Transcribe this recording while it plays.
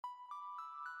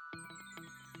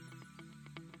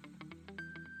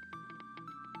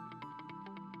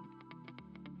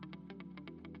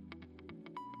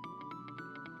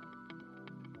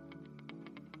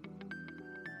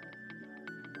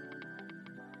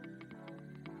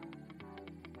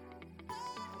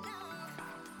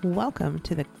Welcome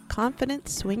to the Confident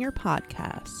Swinger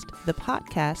Podcast, the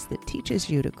podcast that teaches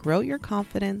you to grow your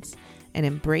confidence and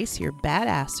embrace your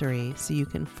badassery so you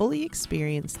can fully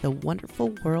experience the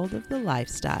wonderful world of the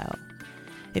lifestyle.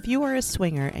 If you are a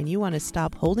swinger and you want to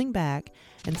stop holding back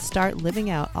and start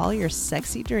living out all your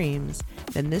sexy dreams,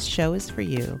 then this show is for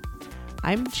you.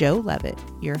 I'm Jo Levitt,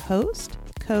 your host,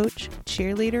 coach,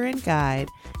 cheerleader, and guide,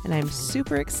 and I'm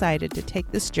super excited to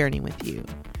take this journey with you.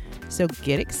 So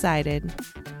get excited.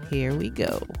 Here we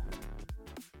go.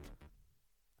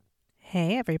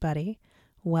 Hey, everybody.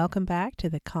 Welcome back to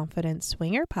the Confident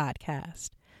Swinger Podcast,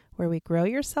 where we grow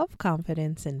your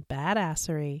self-confidence and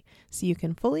badassery so you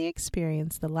can fully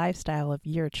experience the lifestyle of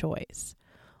your choice,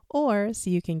 or so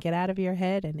you can get out of your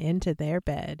head and into their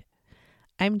bed.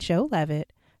 I'm Jo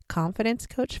Levitt, confidence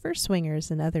coach for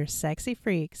swingers and other sexy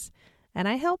freaks, and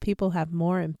I help people have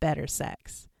more and better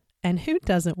sex. And who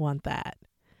doesn't want that?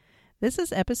 This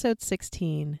is episode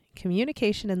 16,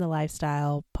 Communication in the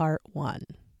Lifestyle, part 1.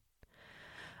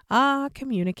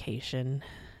 Communication.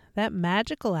 That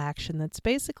magical action that's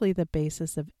basically the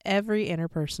basis of every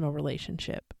interpersonal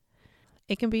relationship.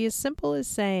 It can be as simple as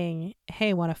saying,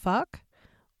 hey, wanna fuck?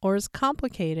 Or as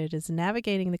complicated as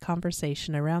navigating the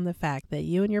conversation around the fact that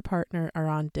you and your partner are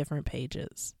on different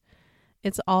pages.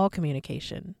 It's all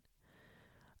communication.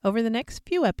 Over the next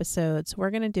few episodes, we're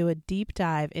going to do a deep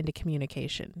dive into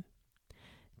communication.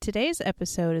 Today's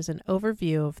episode is an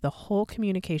overview of the whole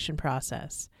communication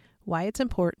process, why it's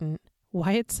important,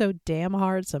 why it's so damn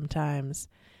hard sometimes,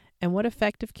 and what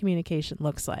effective communication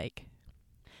looks like.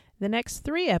 The next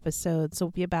 3 episodes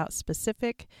will be about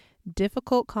specific,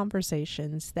 difficult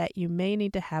conversations that you may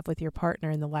need to have with your partner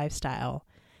in the lifestyle,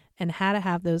 and how to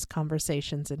have those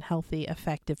conversations in healthy,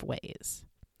 effective ways.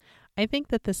 I think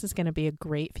that this is going to be a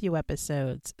great few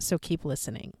episodes, so keep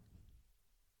listening.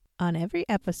 On every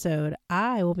episode,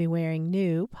 I will be wearing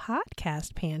new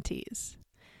podcast panties.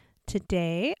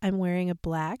 Today, I'm wearing a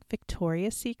black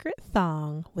Victoria's Secret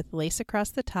thong with lace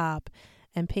across the top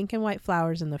and pink and white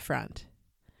flowers in the front.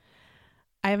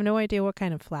 I have no idea what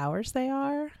kind of flowers they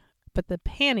are, but the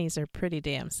panties are pretty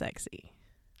damn sexy.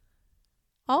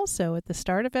 Also, at the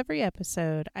start of every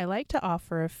episode, I like to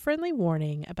offer a friendly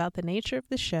warning about the nature of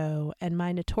the show and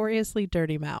my notoriously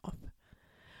dirty mouth.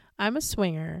 I'm a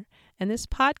swinger, and this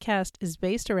podcast is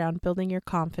based around building your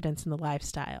confidence in the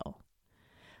lifestyle.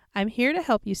 I'm here to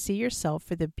help you see yourself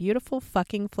for the beautiful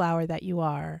fucking flower that you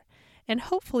are, and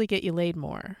hopefully get you laid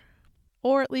more,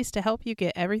 or at least to help you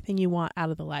get everything you want out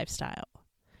of the lifestyle.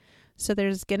 So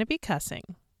there's going to be cussing.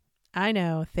 I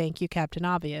know, thank you, Captain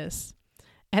Obvious.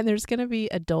 And there's going to be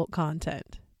adult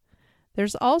content.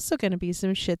 There's also going to be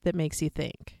some shit that makes you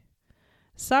think.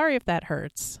 Sorry if that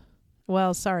hurts.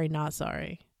 Well, sorry, not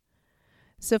sorry.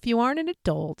 So if you aren't an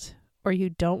adult, or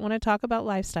you don't want to talk about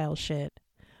lifestyle shit,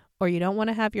 or you don't want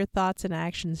to have your thoughts and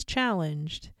actions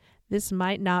challenged, this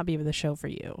might not be the show for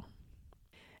you.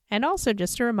 And also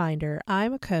just a reminder,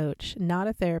 I'm a coach, not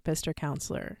a therapist or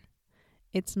counselor.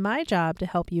 It's my job to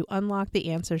help you unlock the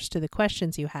answers to the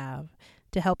questions you have,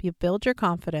 to help you build your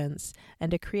confidence, and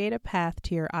to create a path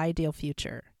to your ideal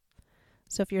future.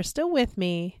 So if you're still with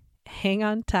me, hang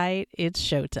on tight, it's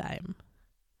showtime.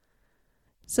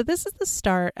 So this is the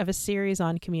start of a series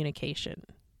on communication.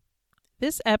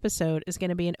 This episode is going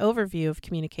to be an overview of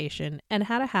communication and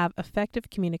how to have effective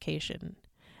communication.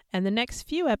 And the next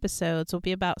few episodes will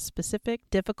be about specific,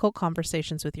 difficult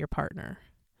conversations with your partner.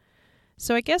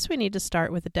 So I guess we need to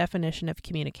start with a definition of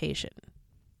communication.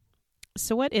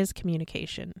 So what is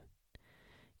communication?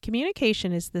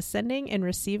 Communication is the sending and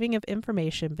receiving of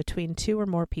information between 2 or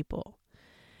more people.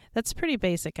 That's pretty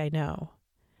basic, I know.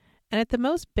 And at the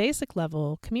most basic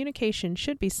level, communication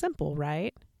should be simple,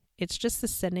 right? It's just the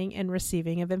sending and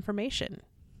receiving of information.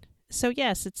 So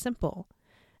yes, it's simple.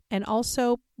 And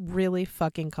also really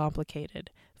fucking complicated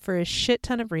for a shit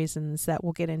ton of reasons that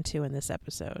we'll get into in this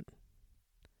episode.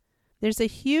 There's a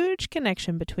huge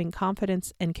connection between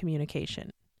confidence and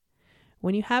communication.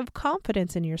 When you have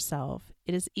confidence in yourself,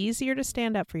 it is easier to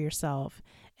stand up for yourself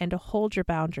and to hold your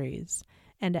boundaries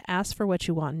and to ask for what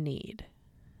you want and need.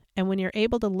 And when you're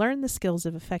able to learn the skills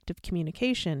of effective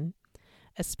communication,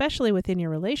 especially within your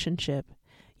relationship,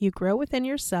 you grow within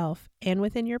yourself and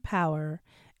within your power,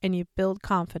 and you build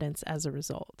confidence as a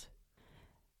result.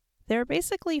 There are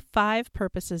basically 5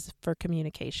 purposes for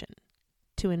communication: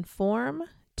 to inform,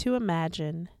 to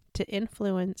imagine, to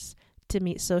influence, to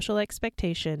meet social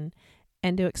expectation,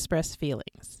 and to express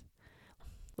feelings.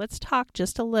 Let's talk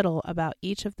just a little about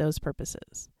each of those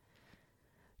purposes.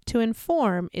 To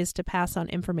inform is to pass on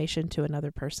information to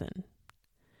another person.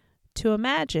 To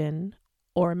imagine,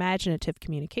 or imaginative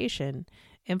communication,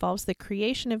 involves the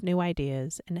creation of new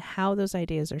ideas and how those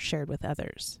ideas are shared with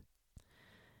others.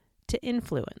 To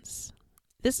influence.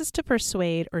 This is to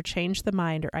persuade or change the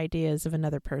mind or ideas of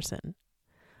another person.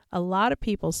 A lot of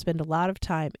people spend a lot of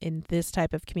time in this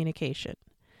type of communication.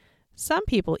 Some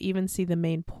people even see the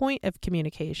main point of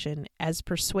communication as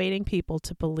persuading people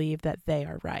to believe that they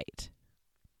are right.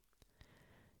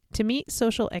 To meet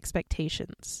social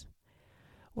expectations.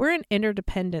 We're an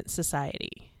interdependent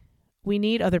society. We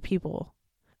need other people.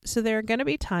 So there are going to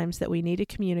be times that we need to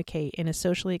communicate in a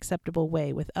socially acceptable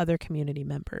way with other community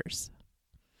members.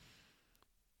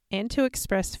 And to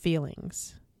express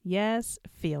feelings. Yes,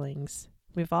 feelings.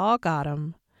 We've all got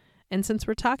them. And since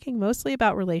we're talking mostly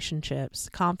about relationships,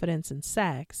 confidence, and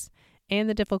sex, and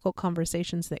the difficult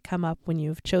conversations that come up when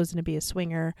you've chosen to be a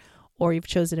swinger or you've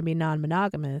chosen to be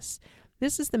non-monogamous,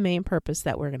 this is the main purpose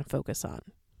that we're going to focus on.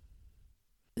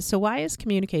 So why is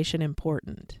communication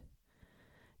important?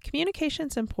 Communication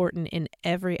is important in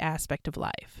every aspect of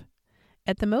life.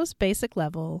 At the most basic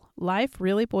level, life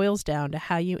really boils down to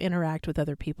how you interact with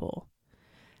other people.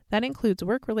 That includes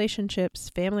work relationships,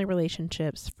 family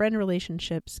relationships, friend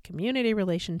relationships, community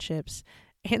relationships,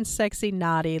 and sexy,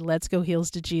 naughty, let's go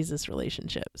heels to Jesus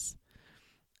relationships.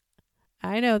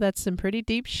 I know that's some pretty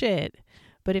deep shit,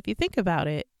 but if you think about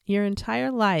it, your entire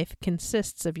life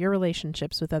consists of your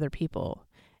relationships with other people,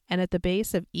 and at the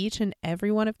base of each and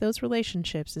every one of those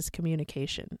relationships is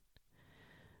communication.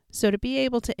 So to be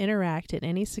able to interact in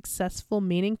any successful,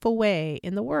 meaningful way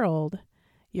in the world,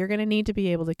 you're going to need to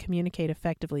be able to communicate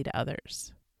effectively to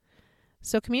others.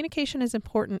 So communication is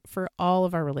important for all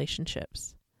of our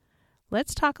relationships.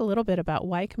 Let's talk a little bit about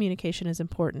why communication is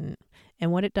important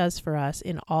and what it does for us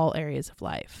in all areas of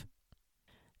life.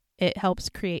 It helps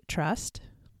create trust.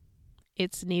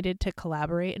 It's needed to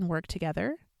collaborate and work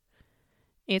together.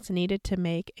 It's needed to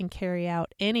make and carry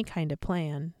out any kind of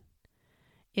plan.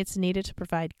 It's needed to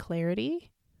provide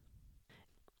clarity.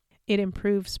 It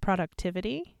improves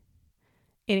productivity.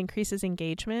 It increases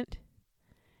engagement.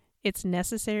 It's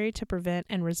necessary to prevent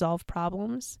and resolve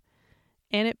problems.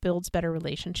 And it builds better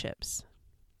relationships.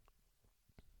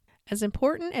 As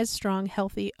important as strong,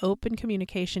 healthy, open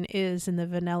communication is in the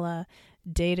vanilla,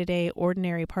 day-to-day,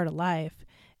 ordinary part of life,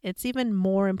 it's even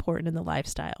more important in the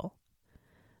lifestyle.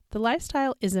 The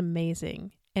lifestyle is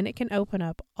amazing, and it can open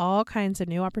up all kinds of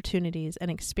new opportunities and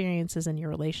experiences in your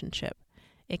relationship.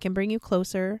 It can bring you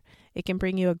closer. It can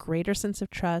bring you a greater sense of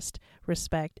trust,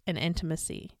 respect, and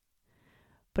intimacy.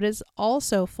 But it's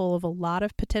also full of a lot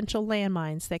of potential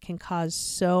landmines that can cause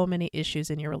so many issues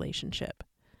in your relationship.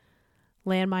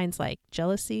 Landmines like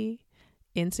jealousy,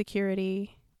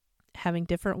 insecurity, having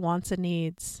different wants and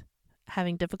needs,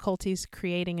 having difficulties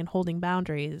creating and holding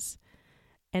boundaries,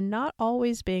 and not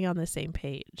always being on the same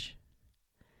page.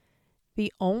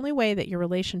 The only way that your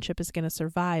relationship is going to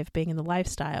survive being in the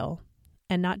lifestyle,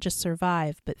 and not just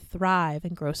survive, but thrive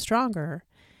and grow stronger,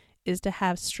 is to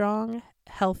have strong,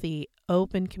 healthy,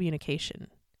 open communication.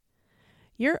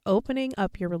 You're opening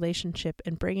up your relationship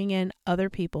and bringing in other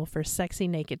people for sexy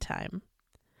naked time.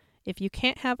 If you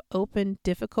can't have open,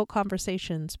 difficult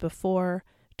conversations before,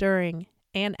 during,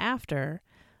 and after,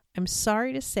 I'm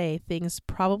sorry to say things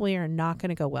probably are not going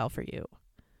to go well for you.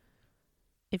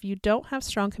 If you don't have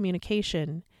strong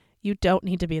communication, you don't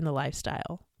need to be in the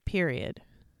lifestyle, period.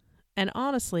 And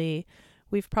honestly,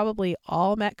 we've probably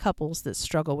all met couples that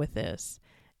struggle with this,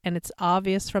 and it's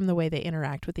obvious from the way they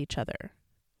interact with each other.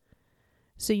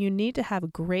 So you need to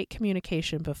have great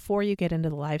communication before you get into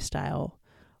the lifestyle,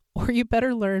 or you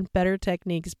better learn better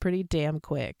techniques pretty damn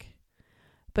quick.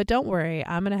 But don't worry,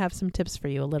 I'm going to have some tips for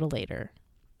you a little later.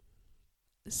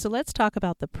 So let's talk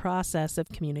about the process of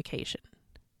communication.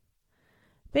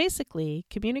 Basically,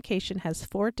 communication has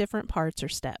 4 different parts or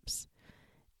steps: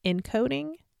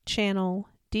 encoding, channel,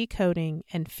 decoding,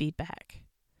 and feedback.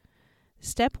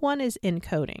 Step 1 is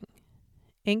encoding.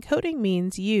 Encoding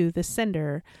means you, the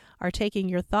sender, are taking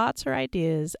your thoughts or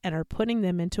ideas and are putting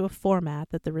them into a format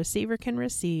that the receiver can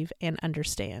receive and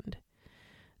understand.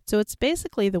 So it's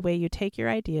basically the way you take your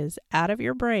ideas out of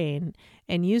your brain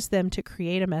and use them to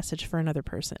create a message for another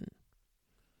person.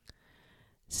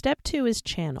 Step 2 is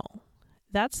channel.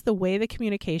 That's the way the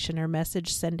communication or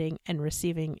message sending and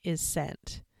receiving is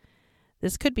sent.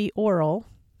 This could be oral.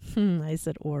 I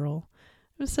said oral.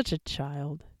 I'm such a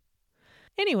child.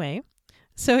 Anyway,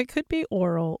 so it could be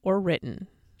oral or written.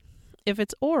 If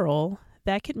it's oral,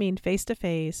 that could mean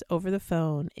face-to-face, over the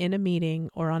phone, in a meeting,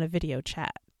 or on a video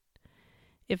chat.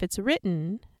 If it's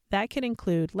written, that could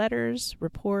include letters,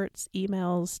 reports,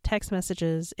 emails, text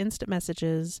messages, instant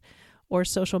messages, or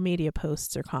social media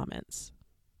posts or comments.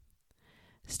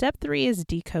 Step 3 is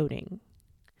decoding.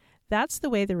 That's the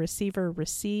way the receiver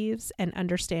receives and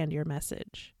understands your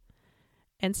message.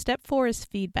 And step 4 is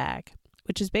feedback,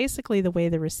 which is basically the way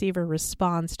the receiver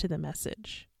responds to the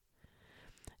message.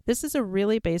 This is a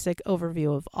really basic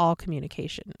overview of all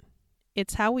communication.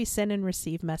 It's how we send and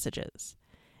receive messages.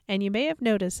 And you may have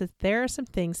noticed that there are some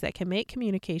things that can make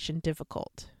communication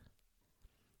difficult.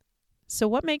 So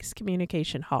what makes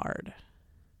communication hard?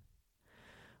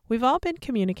 We've all been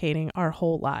communicating our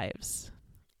whole lives.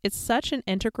 It's such an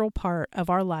integral part of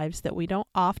our lives that we don't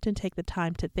often take the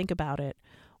time to think about it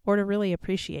or to really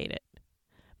appreciate it.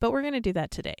 But we're going to do that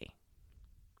today.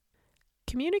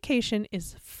 Communication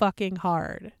is fucking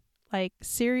hard. Like,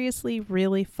 seriously,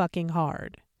 really fucking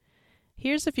hard.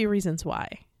 Here's a few reasons why.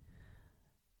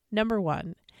 Number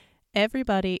 1,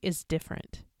 everybody is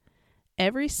different.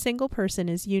 Every single person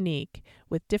is unique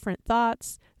with different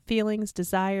thoughts, feelings,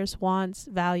 desires, wants,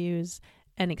 values,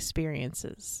 and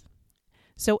experiences.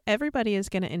 So everybody is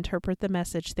going to interpret the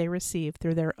message they receive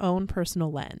through their own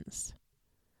personal lens.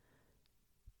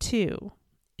 2,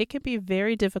 it can be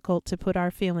very difficult to put our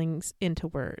feelings into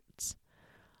words.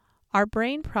 Our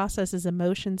brain processes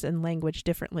emotions and language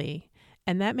differently,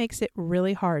 and that makes it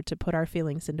really hard to put our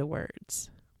feelings into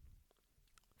words.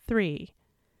 3,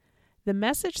 the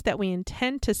message that we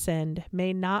intend to send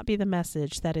may not be the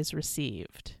message that is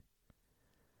received.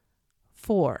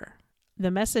 4,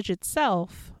 the message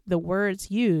itself, the words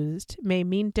used, may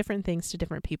mean different things to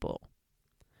different people.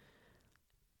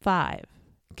 5,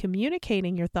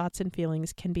 communicating your thoughts and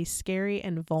feelings can be scary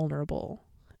and vulnerable.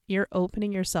 You're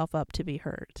opening yourself up to be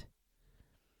hurt.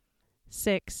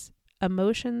 6,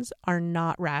 emotions are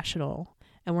not rational,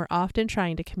 and we're often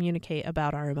trying to communicate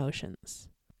about our emotions,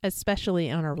 especially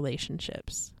in our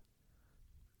relationships.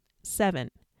 7,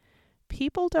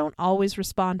 people don't always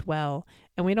respond well,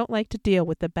 and we don't like to deal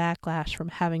with the backlash from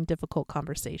having difficult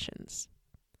conversations.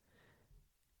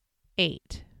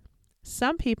 8,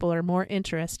 some people are more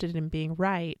interested in being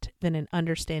right than in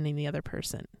understanding the other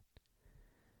person.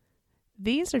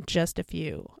 These are just a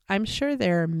few. I'm sure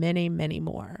there are many, many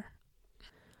more.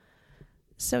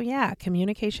 So yeah,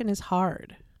 communication is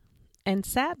hard. And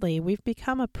sadly, we've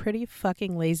become a pretty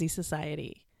fucking lazy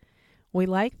society. We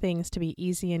like things to be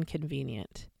easy and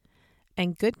convenient.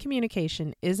 And good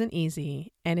communication isn't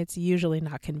easy, and it's usually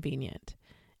not convenient.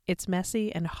 It's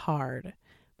messy and hard,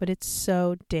 but it's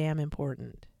so damn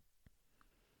important.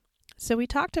 So we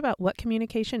talked about what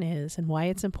communication is and why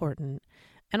it's important,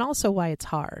 and also why it's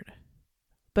hard.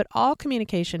 But all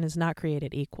communication is not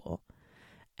created equal.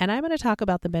 And I'm going to talk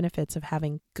about the benefits of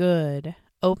having good,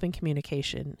 open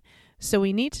communication. So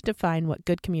we need to define what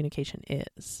good communication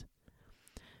is.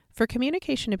 For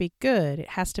communication to be good, it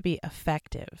has to be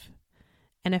effective.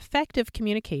 An effective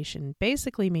communication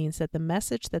basically means that the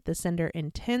message that the sender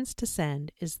intends to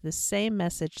send is the same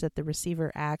message that the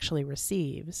receiver actually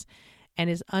receives and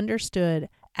is understood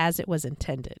as it was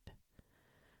intended.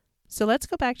 So let's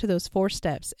go back to those 4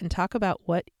 steps and talk about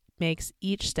what makes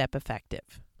each step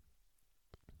effective.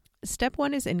 Step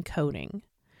 1 is encoding.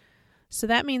 So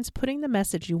that means putting the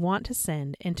message you want to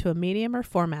send into a medium or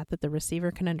format that the receiver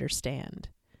can understand.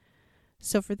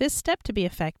 So for this step to be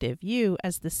effective, you,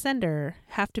 as the sender,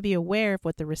 have to be aware of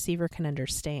what the receiver can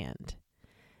understand.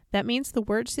 That means the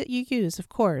words that you use, of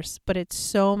course, but it's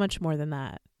so much more than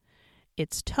that.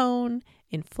 It's tone,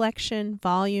 inflection,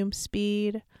 volume,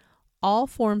 speed. All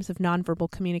forms of nonverbal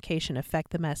communication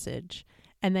affect the message,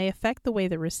 and they affect the way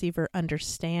the receiver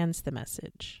understands the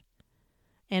message.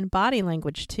 And body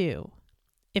language, too.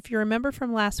 If you remember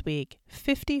from last week,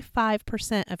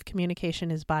 55% of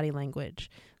communication is body language,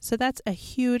 so that's a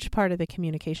huge part of the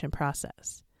communication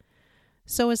process.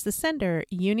 So as the sender,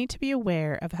 you need to be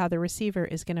aware of how the receiver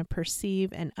is going to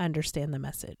perceive and understand the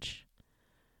message.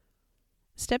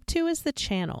 Step 2 is the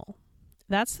channel.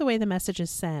 That's the way the message is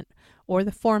sent, or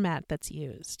the format that's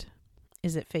used.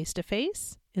 Is it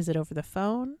face-to-face? Is it over the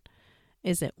phone?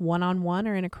 Is it one-on-one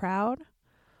or in a crowd?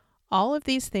 All of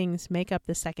these things make up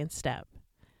the second step.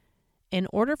 In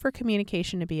order for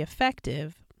communication to be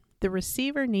effective, the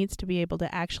receiver needs to be able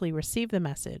to actually receive the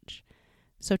message,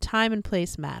 so time and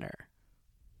place matter.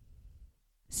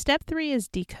 Step 3 is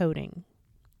decoding.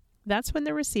 That's when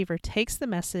the receiver takes the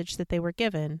message that they were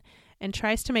given and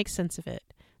tries to make sense of it,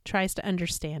 tries to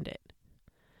understand it.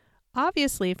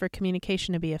 Obviously, for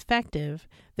communication to be effective,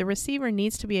 the receiver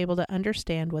needs to be able to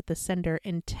understand what the sender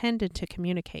intended to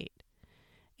communicate.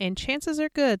 And chances are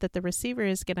good that the receiver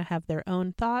is going to have their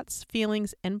own thoughts,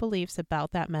 feelings, and beliefs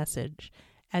about that message,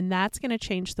 and that's going to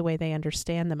change the way they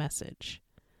understand the message.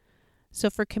 So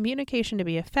for communication to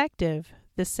be effective,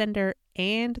 the sender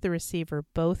and the receiver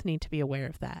both need to be aware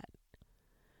of that.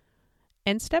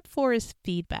 And step 4 is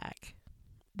feedback.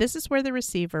 This is where the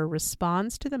receiver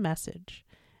responds to the message,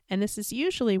 and this is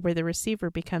usually where the receiver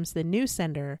becomes the new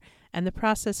sender and the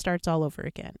process starts all over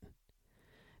again.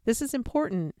 This is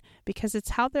important because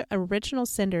it's how the original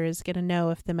sender is going to know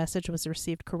if the message was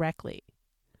received correctly.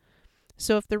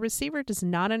 So if the receiver does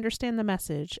not understand the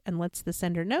message and lets the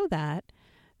sender know that,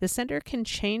 the sender can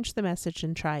change the message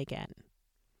and try again.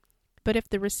 But if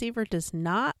the receiver does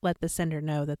not let the sender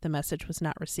know that the message was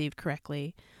not received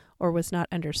correctly or was not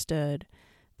understood,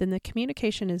 then the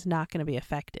communication is not going to be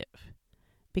effective,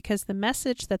 because the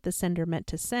message that the sender meant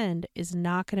to send is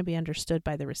not going to be understood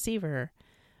by the receiver,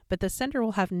 but the sender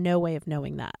will have no way of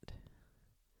knowing that.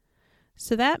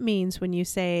 So that means when you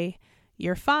say,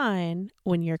 "You're fine,"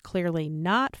 when you're clearly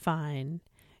not fine,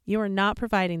 you are not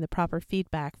providing the proper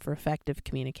feedback for effective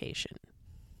communication.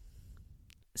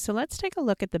 So let's take a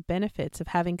look at the benefits of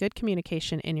having good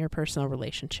communication in your personal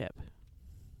relationship.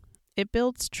 It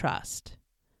builds trust.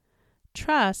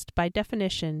 Trust, by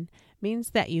definition,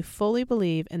 means that you fully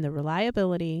believe in the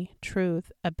reliability,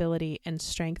 truth, ability, and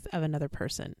strength of another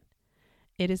person.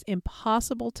 It is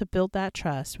impossible to build that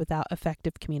trust without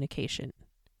effective communication.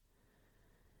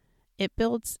 It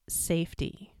builds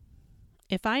safety.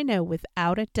 If I know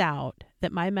without a doubt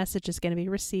that my message is going to be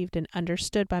received and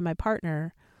understood by my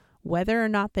partner, whether or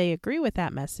not they agree with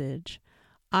that message,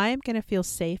 I am going to feel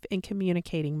safe in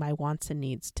communicating my wants and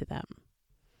needs to them.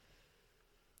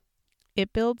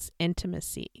 It builds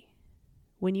intimacy.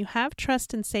 When you have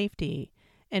trust and safety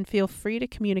and feel free to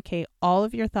communicate all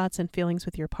of your thoughts and feelings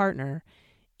with your partner,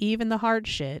 even the hard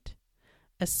shit,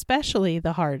 especially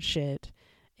the hard shit,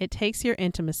 it takes your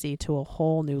intimacy to a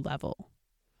whole new level.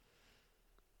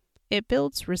 It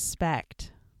builds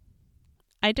respect.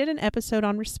 I did an episode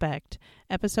on respect,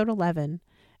 episode 11,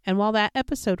 and while that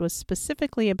episode was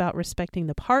specifically about respecting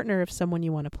the partner of someone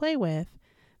you want to play with,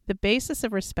 the basis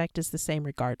of respect is the same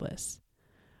regardless.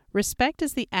 Respect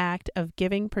is the act of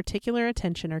giving particular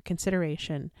attention or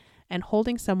consideration and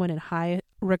holding someone in high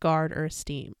regard or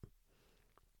esteem.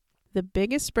 The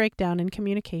biggest breakdown in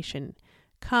communication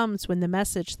comes when the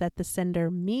message that the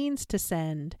sender means to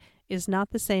send is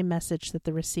not the same message that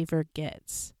the receiver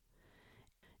gets.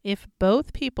 If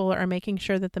both people are making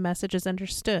sure that the message is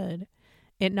understood,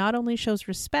 it not only shows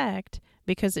respect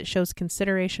because it shows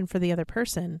consideration for the other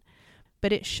person,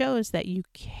 but it shows that you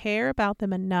care about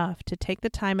them enough to take the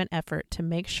time and effort to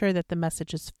make sure that the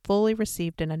message is fully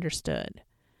received and understood.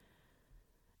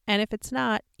 And if it's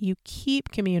not, you keep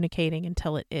communicating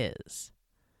until it is.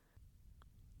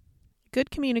 Good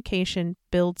communication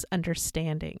builds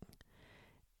understanding.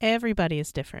 Everybody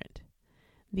is different.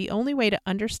 The only way to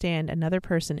understand another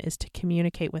person is to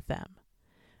communicate with them.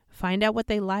 Find out what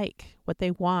they like, what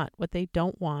they want, what they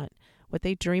don't want, what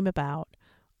they dream about,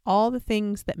 all the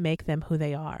things that make them who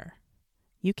they are.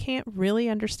 You can't really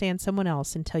understand someone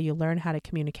else until you learn how to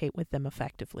communicate with them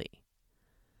effectively.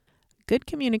 Good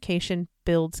communication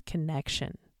builds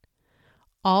connection.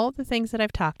 All the things that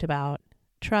I've talked about,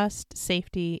 trust,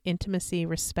 safety, intimacy,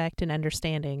 respect, and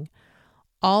understanding,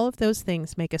 all of those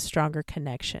things make a stronger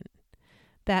connection.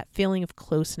 That feeling of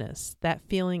closeness, that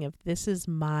feeling of this is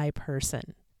my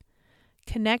person.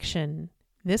 Connection,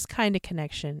 this kind of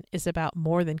connection, is about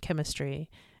more than chemistry.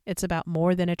 It's about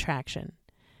more than attraction.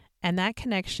 And that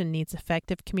connection needs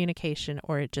effective communication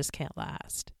or it just can't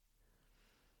last.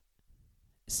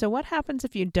 So what happens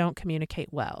if you don't communicate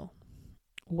well?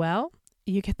 Well,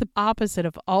 you get the opposite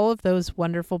of all of those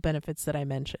wonderful benefits that I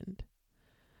mentioned.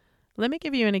 Let me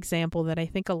give you an example that I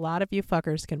think a lot of you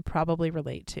fuckers can probably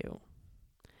relate to.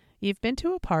 You've been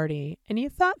to a party and you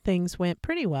thought things went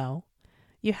pretty well.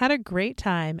 You had a great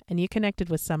time and you connected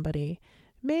with somebody,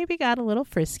 maybe got a little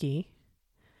frisky.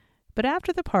 But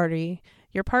after the party,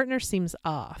 your partner seems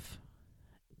off.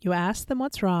 You ask them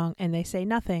what's wrong and they say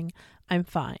nothing, I'm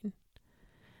fine.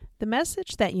 The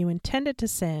message that you intended to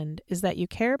send is that you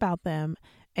care about them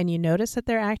and you notice that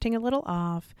they're acting a little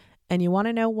off and you want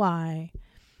to know why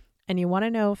and you want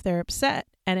to know if they're upset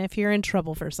and if you're in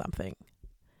trouble for something.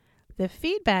 The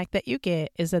feedback that you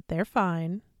get is that they're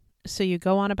fine, so you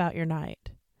go on about your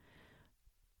night.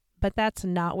 But that's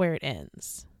not where it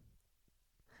ends.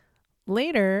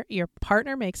 Later, your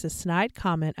partner makes a snide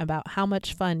comment about how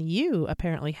much fun you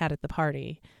apparently had at the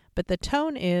party, but the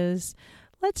tone is,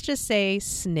 let's just say,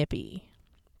 snippy.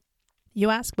 You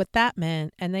ask what that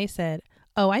meant, and they said,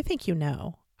 "Oh, I think you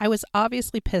know. I was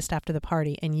obviously pissed after the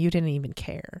party, and you didn't even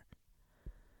care."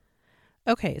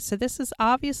 Okay, so this is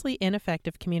obviously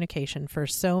ineffective communication for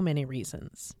so many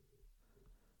reasons.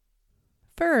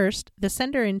 First, the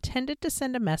sender intended to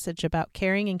send a message about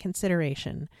caring and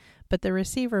consideration, but the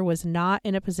receiver was not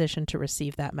in a position to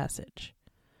receive that message.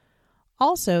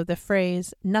 Also, the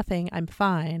phrase, "nothing, I'm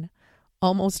fine,"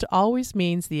 almost always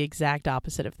means the exact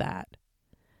opposite of that.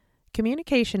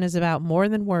 Communication is about more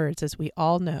than words, as we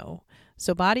all know,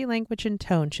 so body language and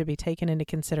tone should be taken into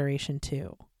consideration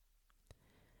too.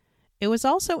 It was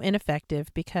also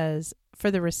ineffective because,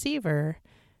 for the receiver,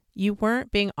 you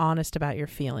weren't being honest about your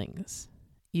feelings.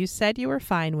 You said you were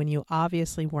fine when you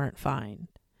obviously weren't fine.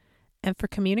 And for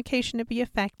communication to be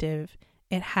effective,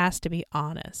 it has to be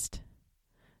honest.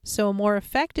 So a more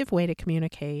effective way to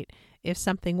communicate, if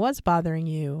something was bothering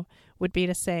you, would be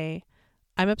to say,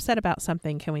 "I'm upset about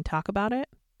something, can we talk about it?"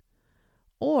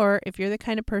 Or if you're the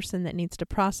kind of person that needs to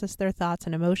process their thoughts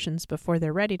and emotions before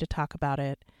they're ready to talk about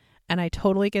it, and I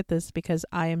totally get this because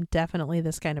I am definitely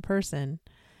this kind of person,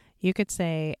 you could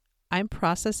say, "I'm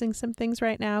processing some things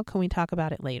right now, can we talk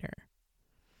about it later?"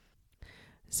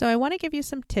 So I want to give you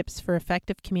some tips for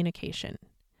effective communication.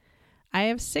 I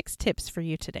have 6 tips for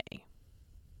you today.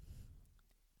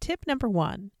 Tip number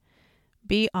 1,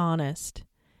 be honest.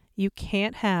 You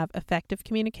can't have effective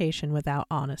communication without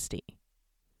honesty.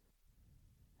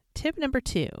 Tip number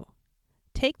 2,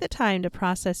 take the time to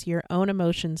process your own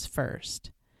emotions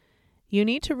first. You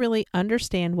need to really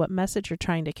understand what message you're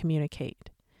trying to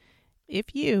communicate.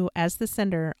 If you, as the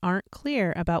sender, aren't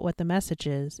clear about what the message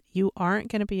is, you aren't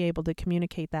going to be able to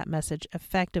communicate that message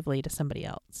effectively to somebody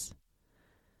else.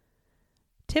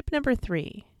 Tip number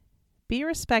 3, be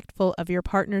respectful of your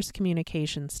partner's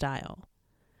communication style.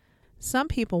 Some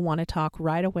people want to talk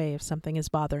right away if something is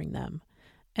bothering them,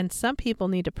 and some people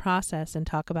need to process and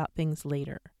talk about things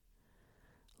later.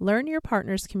 Learn your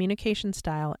partner's communication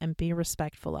style and be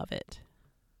respectful of it.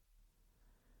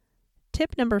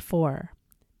 Tip number 4,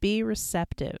 be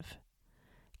receptive.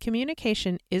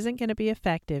 Communication isn't going to be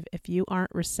effective if you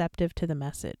aren't receptive to the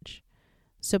message.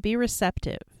 So be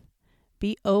receptive.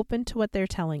 Be open to what they're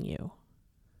telling you.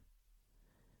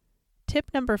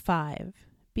 Tip number 5,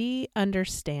 be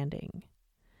understanding.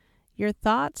 Your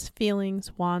thoughts,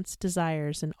 feelings, wants,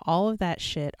 desires, and all of that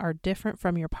shit are different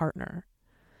from your partner.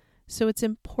 So it's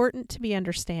important to be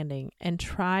understanding and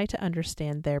try to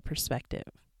understand their perspective.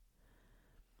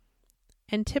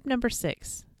 And tip number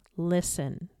 6,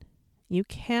 listen. You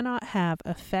cannot have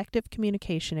effective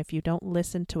communication if you don't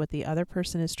listen to what the other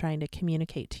person is trying to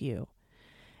communicate to you.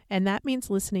 And that means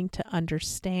listening to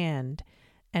understand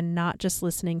and not just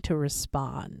listening to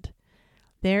respond.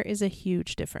 There is a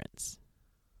huge difference.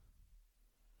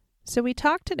 So we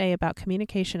talked today about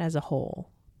communication as a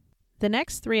whole. The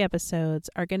next 3 episodes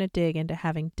are going to dig into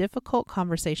having difficult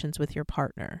conversations with your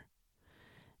partner.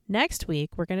 Next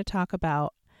week, we're going to talk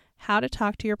about how to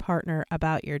talk to your partner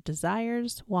about your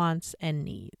desires, wants, and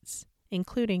needs,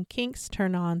 including kinks,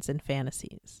 turn-ons, and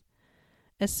fantasies,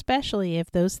 especially if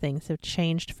those things have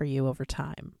changed for you over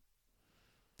time.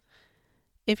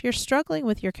 If you're struggling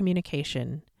with your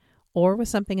communication or with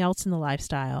something else in the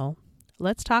lifestyle,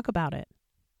 let's talk about it.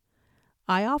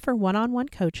 I offer one-on-one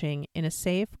coaching in a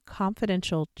safe,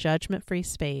 confidential, judgment-free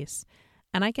space,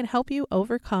 and I can help you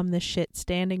overcome the shit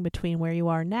standing between where you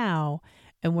are now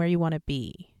and where you want to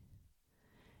be.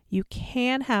 You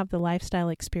can have the lifestyle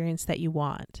experience that you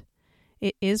want.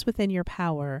 It is within your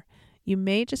power. You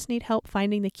may just need help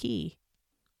finding the key.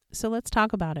 So let's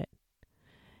talk about it.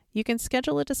 You can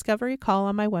schedule a discovery call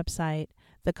on my website,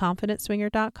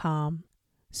 theconfidentswinger.com,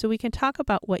 so we can talk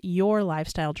about what your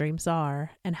lifestyle dreams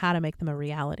are and how to make them a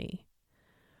reality.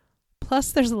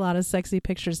 Plus, there's a lot of sexy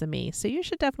pictures of me, so you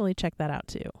should definitely check that out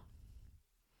too.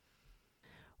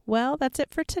 Well, that's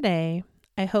it for today.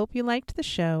 I hope you liked the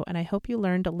show, and I hope you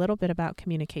learned a little bit about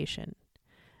communication.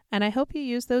 And I hope you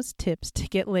use those tips to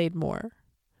get laid more.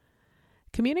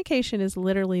 Communication is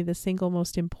literally the single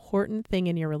most important thing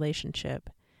in your relationship,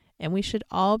 and we should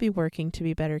all be working to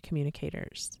be better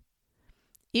communicators.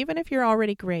 Even if you're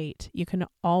already great, you can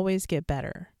always get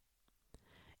better.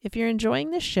 If you're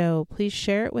enjoying this show, please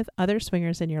share it with other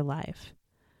swingers in your life.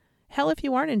 Hell, if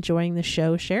you aren't enjoying the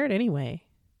show, share it anyway.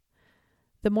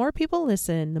 The more people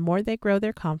listen, the more they grow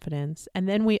their confidence, and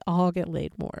then we all get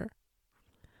laid more.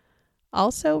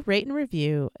 Also, rate and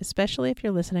review, especially if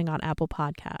you're listening on Apple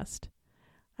Podcast.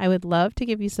 I would love to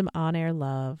give you some on-air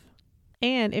love.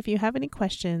 And if you have any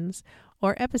questions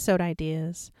or episode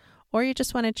ideas, or you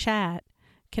just want to chat,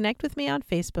 connect with me on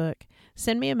Facebook,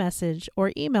 send me a message,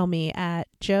 or email me at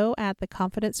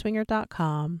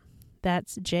joe@theconfidentswinger.com.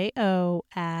 That's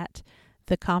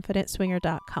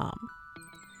jo@theconfidentswinger.com.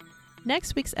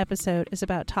 Next week's episode is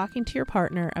about talking to your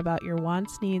partner about your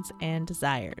wants, needs, and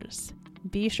desires.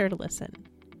 Be sure to listen.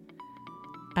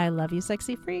 I love you,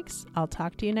 sexy freaks. I'll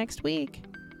talk to you next week.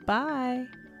 Bye.